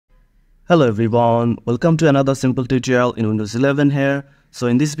Hello everyone, welcome to another simple tutorial in Windows 11 here. So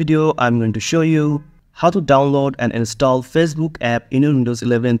in this video, I'm going to show you how to download and install Facebook app in your Windows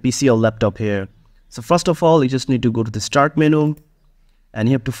 11 PC or laptop here. So first of all, you just need to go to the Start menu and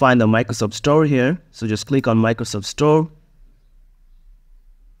you have to find the Microsoft Store here. So just click on Microsoft Store.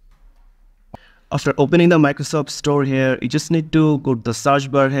 After opening the Microsoft Store here, you just need to go to the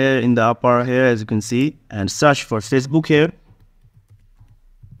search bar here in the upper here as you can see and search for Facebook here.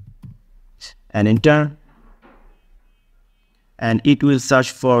 And enter, and it will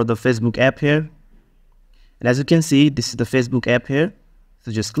search for the Facebook app here, and as you can see, this is the Facebook app here.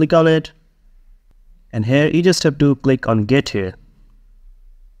 So just click on it, and here you just have to click on Get here,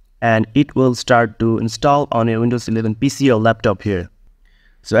 and it will start to install on your Windows 11 PC or laptop here.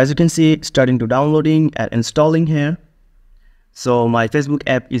 So as you can see, it's starting to downloading and installing here. So my Facebook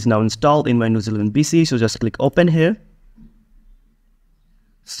app is now installed in my Windows 11 PC, so just click Open here.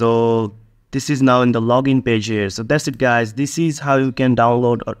 So this is now in the login page here. So that's it guys. This is how you can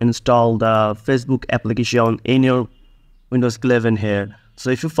download or install the Facebook application in your Windows 11 here. So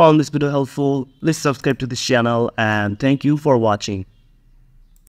if you found this video helpful, please subscribe to this channel and thank you for watching.